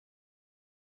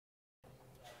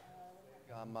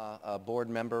I'm a board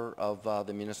member of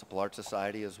the Municipal Art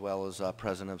Society as well as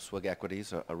president of Swig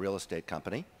Equities, a real estate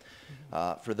company.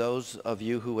 For those of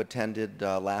you who attended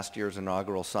last year's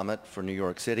inaugural summit for New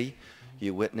York City,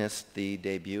 you witnessed the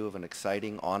debut of an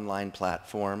exciting online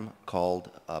platform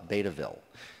called Betaville.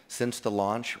 Since the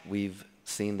launch, we've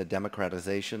seen the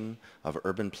democratization of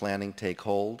urban planning take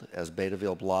hold as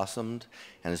Betaville blossomed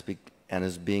and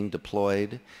is being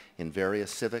deployed in various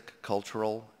civic,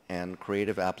 cultural, and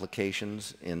creative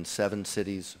applications in 7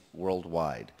 cities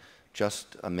worldwide.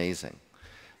 Just amazing.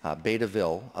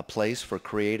 Betaville, a place for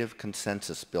creative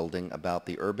consensus building about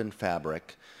the urban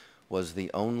fabric, was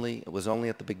only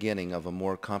at the beginning of a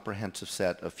more comprehensive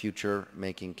set of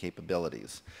future-making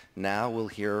capabilities. Now we'll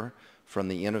hear from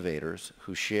the innovators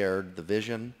who shared the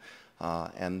vision,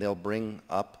 and they'll bring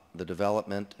up the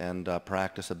development and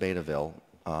practice of Betaville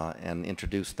and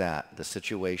introduce that, the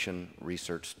Situation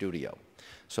Research Studio.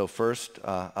 So first,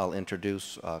 I'll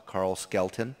introduce Carl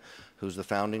Skelton, who's the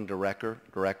founding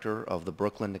director of the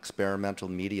Brooklyn Experimental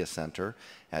Media Center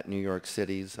at New York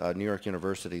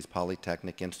University's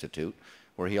Polytechnic Institute,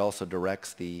 where he also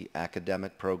directs the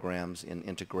academic programs in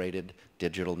integrated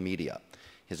digital media.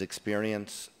 His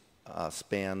experience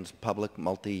spans public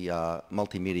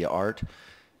multimedia art,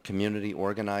 community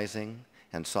organizing,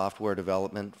 and software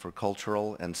development for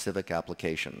cultural and civic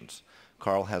applications.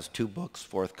 Carl has 2 books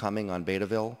forthcoming on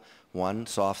Betaville. One,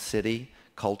 Soft City,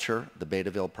 Culture, the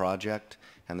Betaville Project,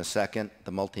 and the second,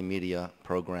 the Multimedia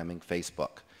Programming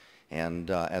Facebook. And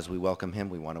as we welcome him,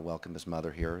 we want to welcome his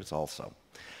mother here as also.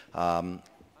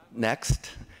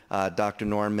 Next, Dr.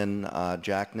 Norman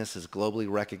Jackness is a globally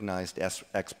recognized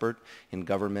expert in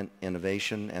government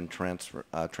innovation and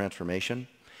transformation.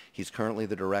 He's currently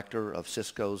the director of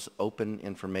Cisco's Open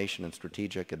Information and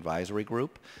Strategic Advisory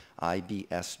Group,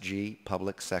 IBSG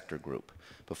Public Sector Group.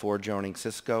 Before joining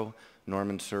Cisco,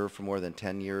 Norman served for more than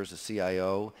 10 years as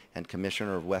CIO and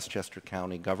Commissioner of Westchester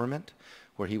County Government,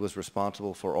 where he was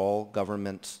responsible for all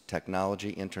government's technology,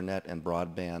 internet, and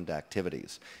broadband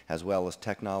activities, as well as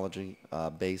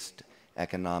technology-based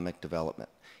economic development.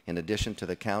 In addition to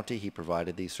the county, he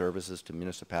provided these services to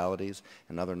municipalities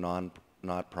and other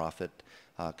not-profit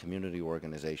community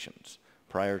organizations.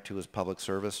 Prior to his public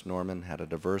service, Norman had a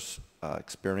diverse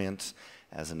experience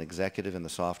as an executive in the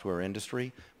software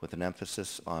industry with an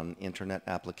emphasis on internet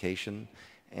application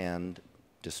and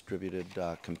distributed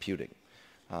computing.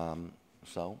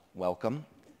 So welcome,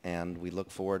 and we look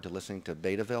forward to listening to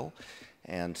Betaville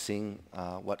and seeing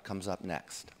what comes up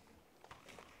next.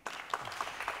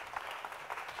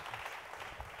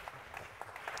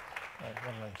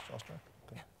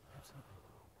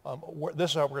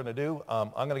 This is what we're going to do. I'm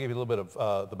going to give you a little bit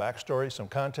of the backstory, some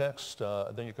context.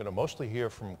 Then you're going to mostly hear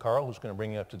from Carl, who's going to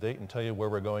bring you up to date and tell you where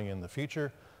we're going in the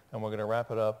future. And we're going to wrap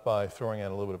it up by throwing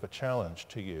out a little bit of a challenge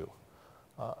to you.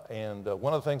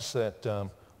 One of the things that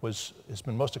has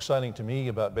been most exciting to me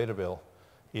about Betaville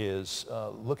is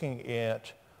looking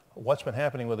at what's been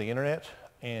happening with the internet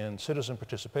and citizen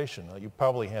participation. You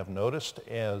probably have noticed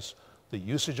as the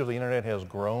usage of the internet has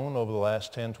grown over the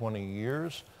last 10, 20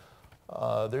 years,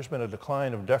 there's been a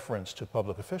decline of deference to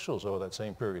public officials over that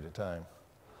same period of time.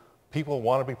 People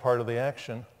want to be part of the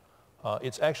action.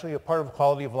 It's actually a part of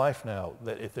quality of life now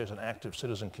that if there's an active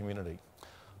citizen community.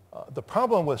 The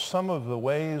problem with some of the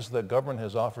ways that government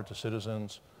has offered to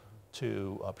citizens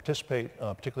to participate,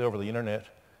 particularly over the internet,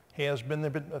 has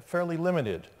been fairly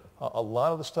limited. A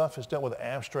lot of the stuff is dealt with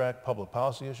abstract public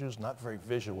policy issues, not very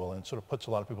visual, and sort of puts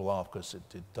a lot of people off because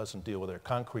it doesn't deal with their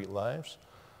concrete lives.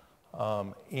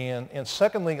 And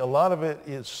secondly, a lot of it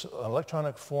is an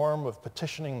electronic form of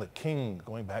petitioning the king,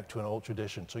 going back to an old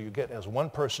tradition. So you get, as one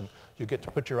person, you get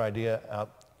to put your idea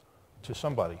out to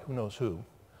somebody, who knows who.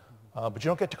 But you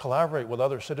don't get to collaborate with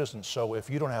other citizens, so if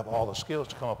you don't have all the skills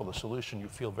to come up with a solution, you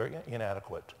feel very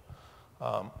inadequate.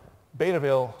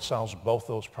 Betaville solves both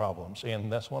those problems,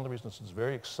 and that's one of the reasons it's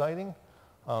very exciting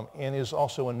and is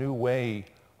also a new way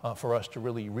for us to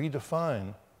really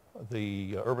redefine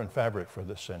the urban fabric for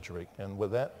this century. And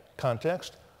with that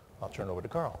context, I'll turn it over to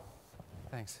Carl.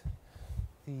 Thanks.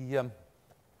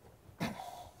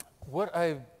 What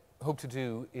I hope to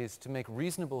do is to make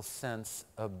reasonable sense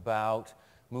about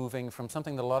moving from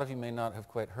something that a lot of you may not have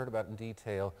quite heard about in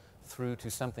detail through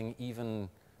to something even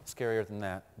scarier than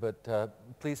that. But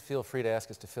please feel free to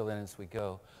ask us to fill in as we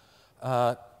go.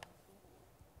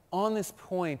 On this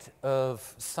point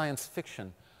of science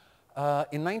fiction,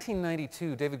 in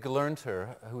 1992, David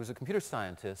Gelernter, who was a computer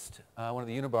scientist, one of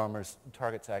the Unabomber's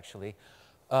targets actually,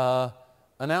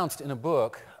 announced in a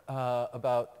book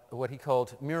about what he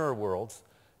called mirror worlds,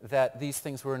 that these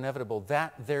things were inevitable,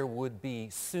 that there would be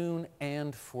soon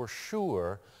and for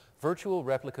sure virtual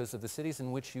replicas of the cities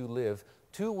in which you live,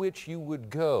 to which you would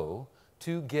go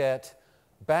to get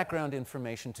background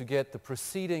information, to get the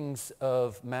proceedings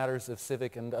of matters of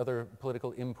civic and other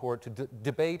political import, to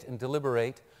debate and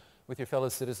deliberate with your fellow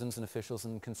citizens and officials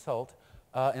and consult,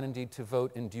 and indeed to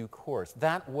vote in due course.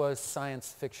 That was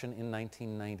science fiction in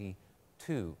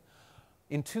 1992.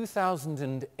 In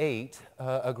 2008,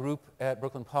 a group at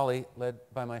Brooklyn Poly, led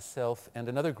by myself and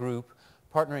another group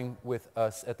partnering with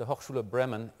us at the Hochschule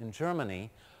Bremen in Germany,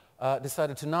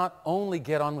 decided to not only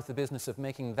get on with the business of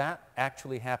making that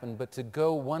actually happen, but to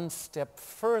go one step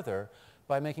further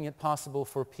by making it possible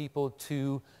for people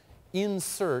to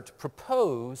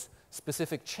propose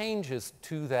specific changes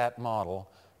to that model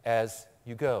as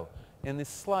you go. In this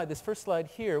slide, this first slide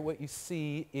here, what you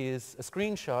see is a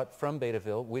screenshot from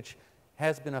Betaville, which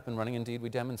has been up and running. Indeed, we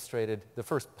demonstrated, the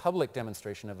first public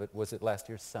demonstration of it was at last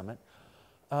year's summit.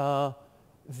 An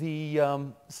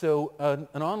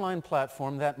online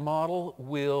platform, that model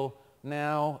will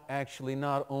now actually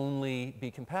not only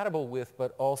be compatible with,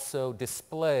 but also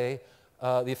display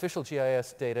the official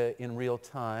GIS data in real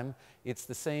time. It's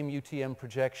the same UTM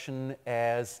projection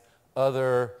as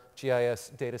other GIS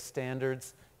data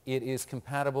standards. It is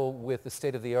compatible with the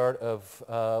state-of-the-art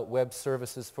of web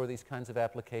services for these kinds of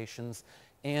applications.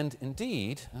 And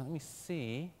indeed, let me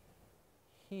see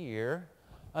here,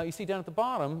 you see down at the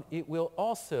bottom, it will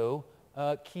also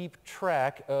keep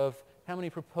track of how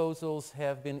many proposals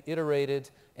have been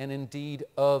iterated and indeed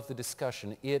of the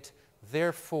discussion. It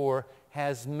therefore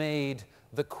has made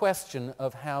the question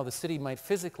of how the city might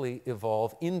physically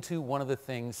evolve into one of the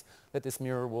things that this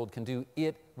mirror world can do.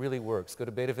 It really works. Go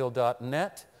to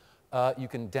betaville.net. You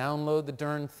can download the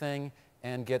darn thing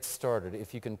and get started.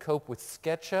 If you can cope with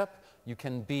SketchUp, you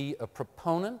can be a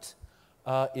proponent.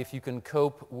 If you can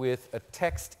cope with a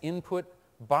text input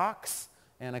box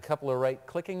and a couple of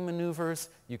right-clicking maneuvers,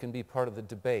 you can be part of the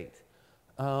debate.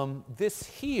 This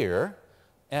here,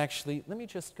 actually, let me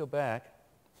just go back.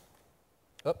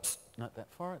 Oops, not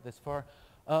that far, this far.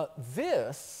 Down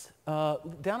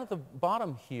at the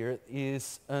bottom here,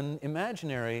 is an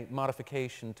imaginary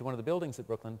modification to one of the buildings at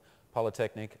Brooklyn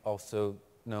Polytechnic, also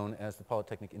known as the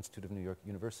Polytechnic Institute of New York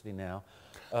University now,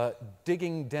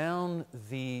 digging down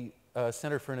the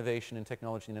Center for Innovation in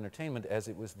Technology and Entertainment, as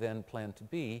it was then planned to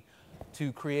be,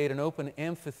 to create an open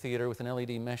amphitheater with an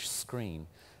LED mesh screen.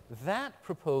 That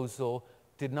proposal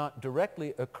did not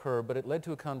directly occur, but it led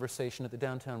to a conversation at the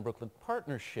Downtown Brooklyn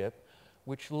Partnership,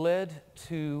 which led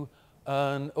to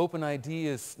an open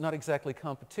ideas, not exactly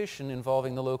competition,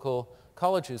 involving the local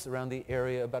colleges around the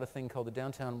area about a thing called the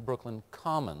Downtown Brooklyn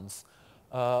Commons,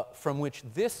 from which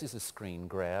this is a screen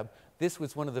grab. This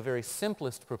was one of the very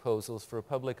simplest proposals for a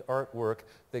public artwork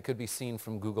that could be seen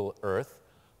from Google Earth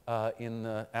in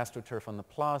the AstroTurf on the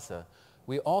plaza.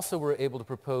 We also were able to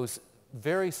propose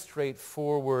very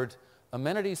straightforward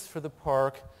amenities for the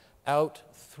park out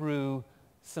through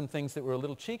some things that were a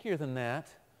little cheekier than that,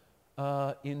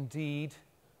 indeed,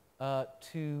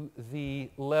 to the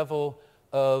level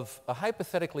of a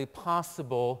hypothetically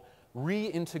possible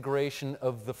reintegration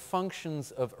of the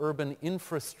functions of urban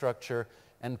infrastructure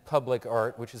and public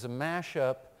art, which is a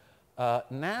mashup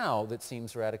now that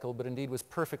seems radical, but indeed was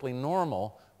perfectly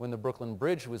normal when the Brooklyn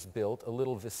Bridge was built, a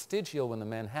little vestigial when the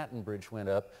Manhattan Bridge went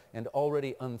up, and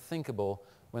already unthinkable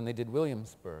when they did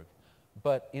Williamsburg.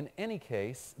 But in any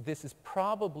case, this is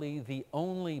probably the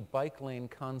only bike lane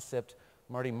concept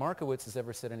Marty Markowitz has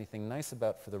ever said anything nice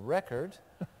about for the record.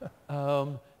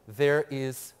 There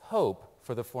is hope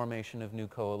for the formation of new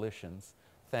coalitions,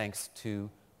 thanks to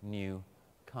new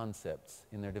concepts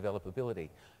in their developability.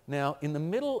 Now, in the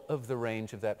middle of the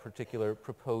range of that particular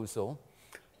proposal,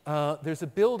 there's a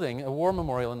building, a war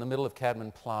memorial in the middle of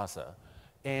Cadman Plaza.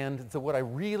 And what I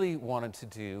really wanted to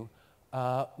do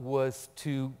was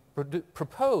to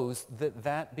propose that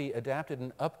that be adapted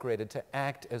and upgraded to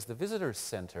act as the visitor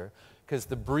center, because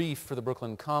the brief for the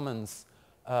Brooklyn Commons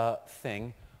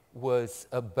thing was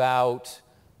about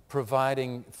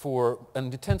providing for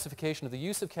an intensification of the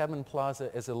use of Cadman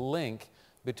Plaza as a link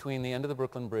between the end of the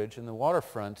Brooklyn Bridge and the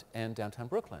waterfront and downtown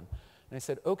Brooklyn. And I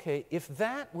said, okay, if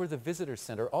that were the visitor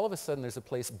center, all of a sudden there's a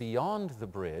place beyond the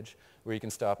bridge where you can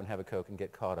stop and have a Coke and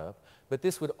get caught up. But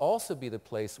this would also be the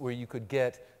place where you could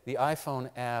get the iPhone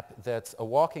app that's a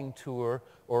walking tour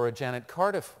or a Janet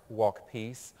Cardiff walk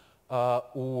piece,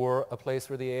 or a place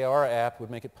where the AR app would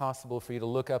make it possible for you to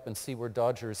look up and see where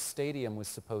Dodgers Stadium was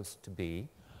supposed to be,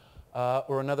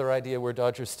 or another idea where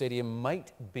Dodgers Stadium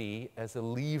might be as a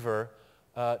lever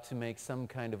to make some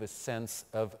kind of a sense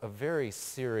of a very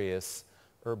serious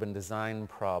urban design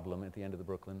problem at the end of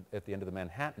the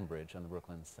Manhattan Bridge on the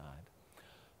Brooklyn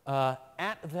side.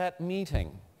 At that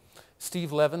meeting,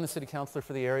 Steve Levin, the city councilor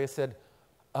for the area, said,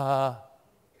 I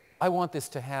want this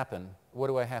to happen. What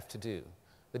do I have to do?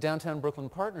 The Downtown Brooklyn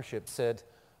Partnership said,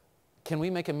 can we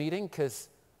make a meeting? Because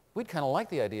we'd kind of like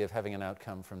the idea of having an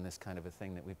outcome from this kind of a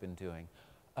thing that we've been doing.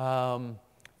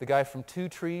 The guy from Two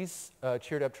Trees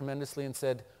cheered up tremendously and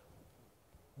said,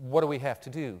 what do we have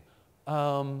to do?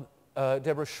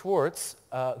 Deborah Schwartz,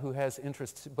 who has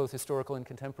interests both historical and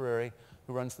contemporary,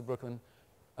 who runs the Brooklyn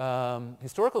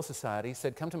Historical Society,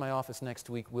 said, come to my office next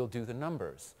week, we'll do the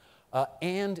numbers.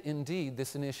 And indeed,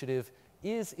 this initiative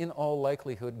is in all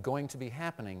likelihood going to be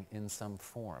happening in some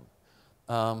form.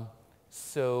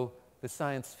 So the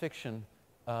science fiction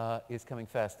is coming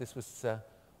fast. This was a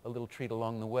little treat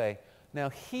along the way. Now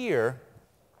here,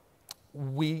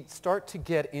 we start to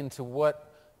get into what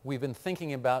we've been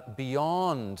thinking about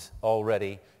beyond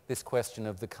already this question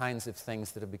of the kinds of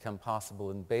things that have become possible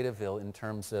in Betaville in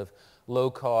terms of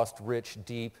low-cost, rich,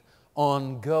 deep,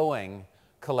 ongoing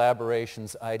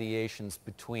collaborations, ideations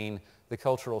between the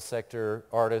cultural sector,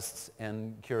 artists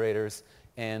and curators,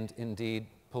 and indeed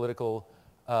political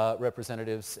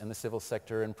representatives and the civil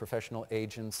sector and professional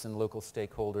agents and local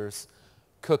stakeholders,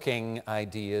 cooking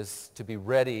ideas to be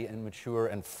ready and mature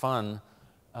and fun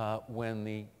when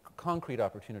the concrete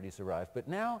opportunities arrive. But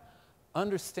now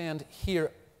understand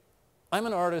here, I'm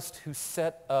an artist who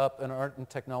set up an art and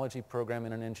technology program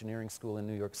in an engineering school in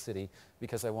New York City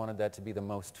because I wanted that to be the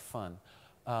most fun.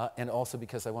 And also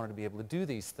because I wanted to be able to do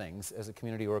these things as a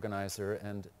community organizer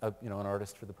and an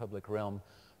artist for the public realm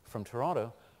from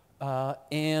Toronto.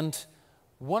 And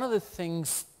one of the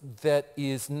things that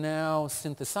is now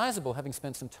synthesizable, having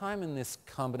spent some time in this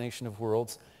combination of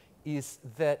worlds, is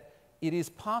that it is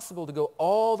possible to go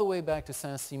all the way back to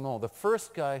Saint-Simon, the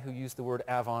first guy who used the word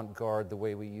avant-garde the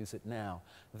way we use it now.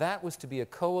 That was to be a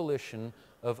coalition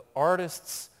of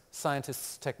artists,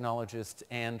 scientists, technologists,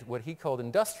 and what he called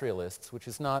industrialists, which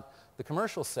is not the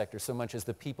commercial sector so much as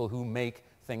the people who make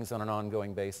things on an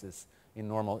ongoing basis in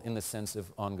the sense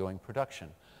of ongoing production.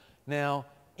 Now,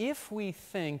 if we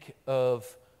think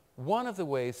of one of the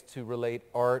ways to relate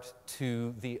art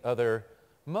to the other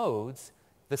modes,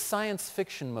 the science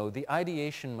fiction mode, the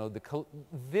ideation mode,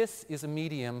 this is a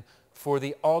medium for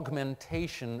the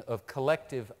augmentation of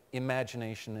collective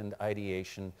imagination and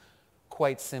ideation,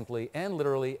 quite simply and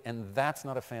literally, and that's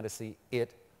not a fantasy,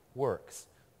 it works.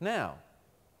 Now,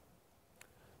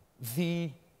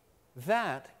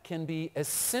 that can be as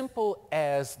simple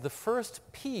as the first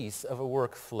piece of a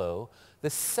workflow, the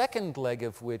second leg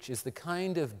of which is the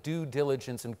kind of due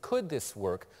diligence and could this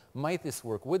work, might this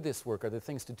work, would this work, are there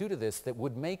things to do to this that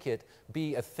would make it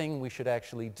be a thing we should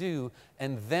actually do,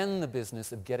 and then the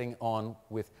business of getting on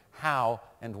with how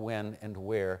and when and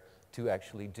where to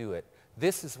actually do it.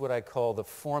 This is what I call the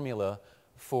formula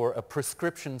for a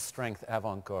prescription strength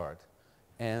avant-garde.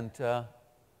 And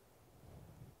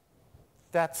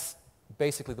that's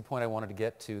basically the point I wanted to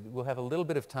get to. We'll have a little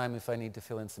bit of time if I need to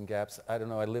fill in some gaps. I don't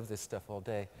know, I live this stuff all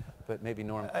day, but maybe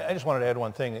Norm. I just wanted to add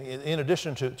one thing. In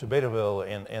addition to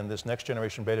Betaville and this next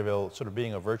generation Betaville sort of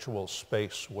being a virtual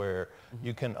space where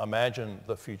you can imagine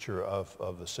the future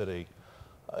of the city,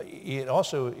 it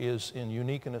also is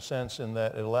unique in a sense in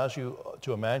that it allows you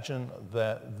to imagine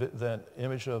that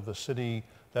image of the city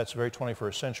that's very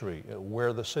 21st century,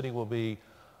 where the city will be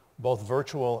both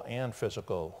virtual and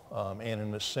physical. And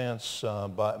in a sense,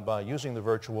 by using the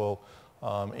virtual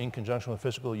in conjunction with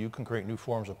physical, you can create new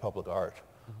forms of public art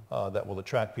that will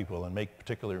attract people and make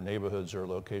particular neighborhoods or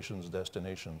locations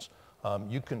destinations.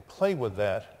 You can play with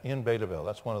that in Betaville.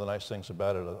 That's one of the nice things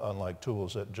about it, unlike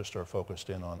tools that just are focused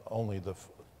in on only the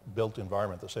built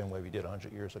environment the same way we did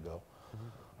 100 years ago.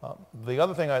 The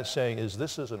other thing I'd say is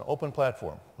this is an open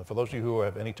platform. For those of you who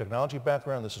have any technology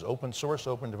background, this is open source,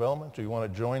 open development. Do you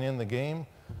want to join in the game?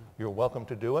 You're welcome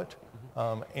to do it.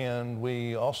 And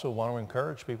we also want to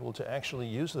encourage people to actually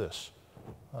use this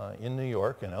in New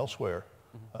York and elsewhere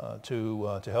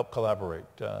to help collaborate.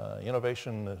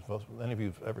 Innovation, if any of you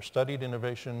have ever studied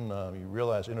innovation, you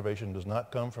realize innovation does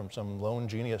not come from some lone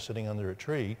genius sitting under a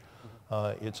tree.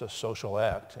 It's a social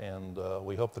act, and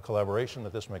we hope the collaboration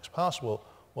that this makes possible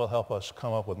will help us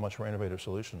come up with much more innovative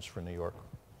solutions for New York.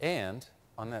 And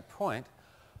on that point,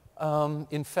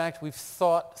 in fact, we've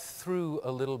thought through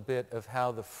a little bit of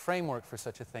how the framework for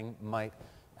such a thing might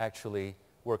actually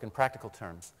work in practical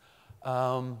terms.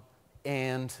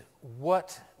 And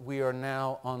what we are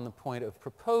now on the point of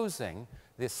proposing,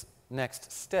 this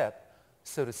next step,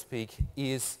 so to speak,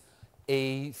 is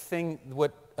a thing,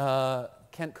 what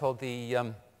Kent called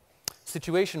the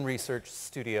Situation Research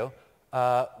Studio,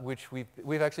 which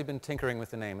we've actually been tinkering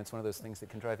with the name. It's one of those things that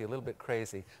can drive you a little bit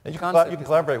crazy. And you can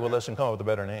collaborate with us and come up with a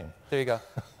better name. There you go.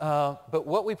 But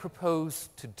what we propose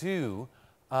to do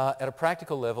at a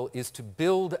practical level is to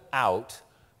build out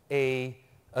a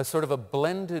sort of a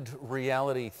blended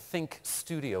reality think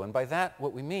studio. And by that,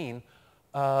 what we mean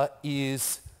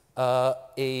is a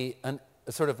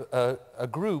sort of a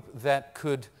group that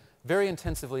could very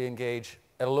intensively engage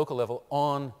at a local level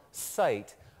on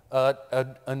site.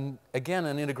 Again,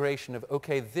 an integration of,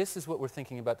 okay, this is what we're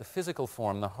thinking about the physical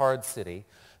form, the hard city.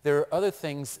 There are other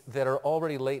things that are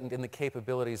already latent in the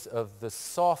capabilities of the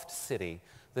soft city,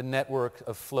 the network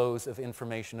of flows of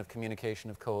information, of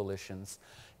communication, of coalitions.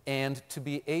 And to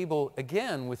be able,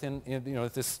 again, within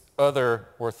this other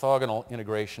orthogonal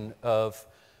integration of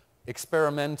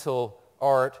experimental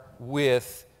art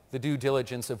with the due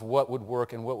diligence of what would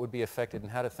work and what would be affected and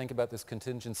how to think about these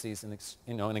contingencies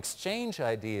and exchange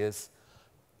ideas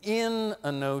in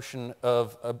a notion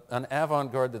of an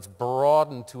avant-garde that's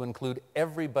broadened to include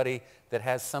everybody that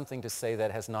has something to say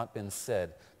that has not been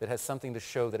said, that has something to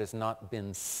show that has not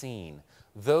been seen.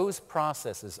 Those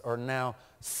processes are now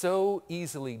so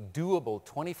easily doable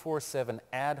 24/7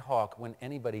 ad hoc when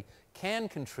anybody can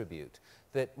contribute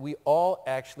that we all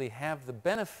actually have the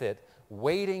benefit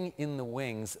waiting in the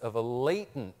wings of a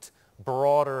latent,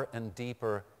 broader and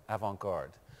deeper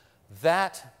avant-garde.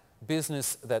 That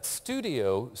business, that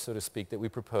studio, so to speak, that we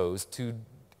propose to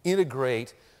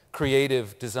integrate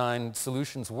creative design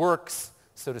solutions works,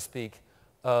 so to speak,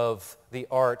 of the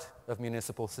art of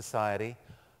municipal society,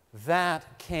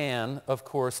 that can, of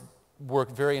course,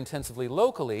 work very intensively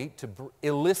locally to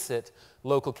elicit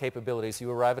local capabilities.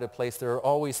 You arrive at a place, there are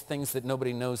always things that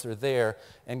nobody knows are there,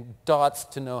 and dots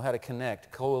to know how to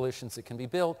connect, coalitions that can be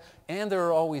built, and there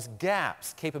are always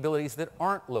gaps, capabilities that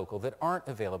aren't local, that aren't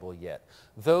available yet.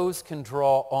 Those can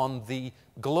draw on the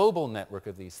global network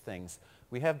of these things.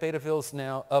 We have Betavilles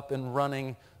now up and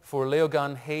running for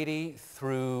Léogâne, Haiti,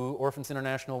 through Orphans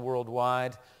International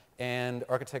Worldwide and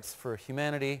Architects for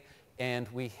Humanity, and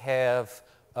we have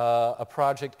a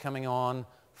project coming on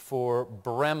for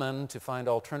Bremen to find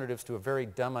alternatives to a very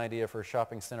dumb idea for a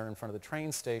shopping center in front of the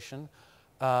train station.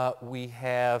 We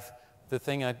have the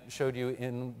thing I showed you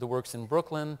in the works in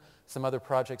Brooklyn, some other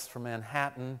projects for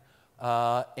Manhattan,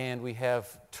 and we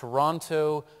have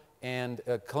Toronto and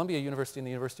Columbia University and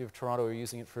the University of Toronto are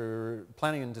using it for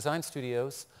planning and design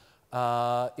studios.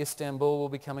 Istanbul will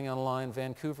be coming online.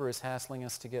 Vancouver is hassling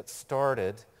us to get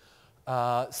started.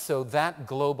 So that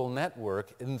global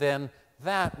network, and then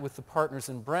that with the partners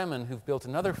in Bremen who've built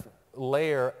another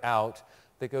layer out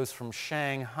that goes from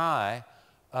Shanghai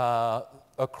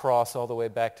across all the way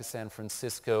back to San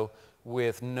Francisco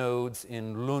with nodes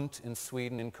in Lund in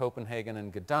Sweden, in Copenhagen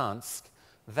and Gdansk.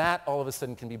 That all of a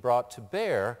sudden can be brought to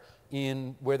bear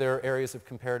in where there are areas of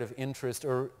comparative interest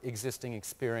or existing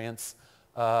experience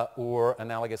or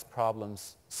analogous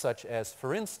problems, such as,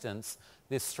 for instance,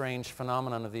 this strange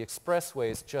phenomenon of the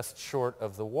expressways just short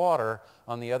of the water,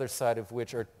 on the other side of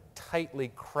which are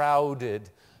tightly crowded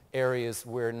areas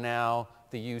where now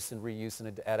the use and reuse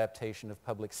and adaptation of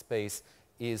public space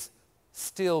is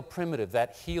still primitive.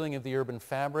 That healing of the urban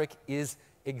fabric is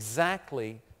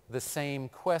exactly the same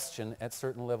question at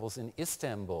certain levels in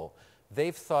Istanbul.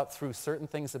 They've thought through certain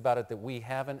things about it that we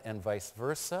haven't, and vice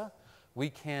versa. We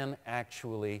can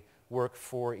actually work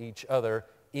for each other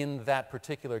in that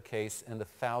particular case and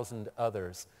 1,000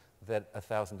 others that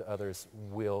 1,000 others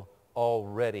will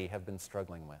already have been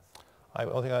struggling with. The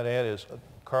only thing I'd add is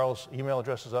Carl's email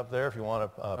address is up there if you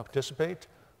want to participate.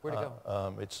 Where'd it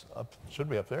go? It's up, should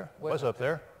be up there. It What? was up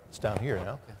there. It's down here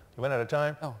now. Okay. You went out of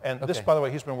time. Oh, and this, okay. by the way,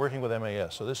 he's been working with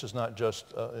MAS. So this is not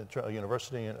just a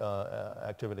university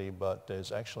activity, but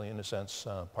is actually, in a sense,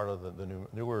 part of the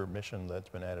newer mission that's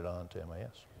been added on to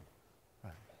MAS.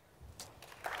 Right.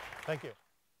 Thank you.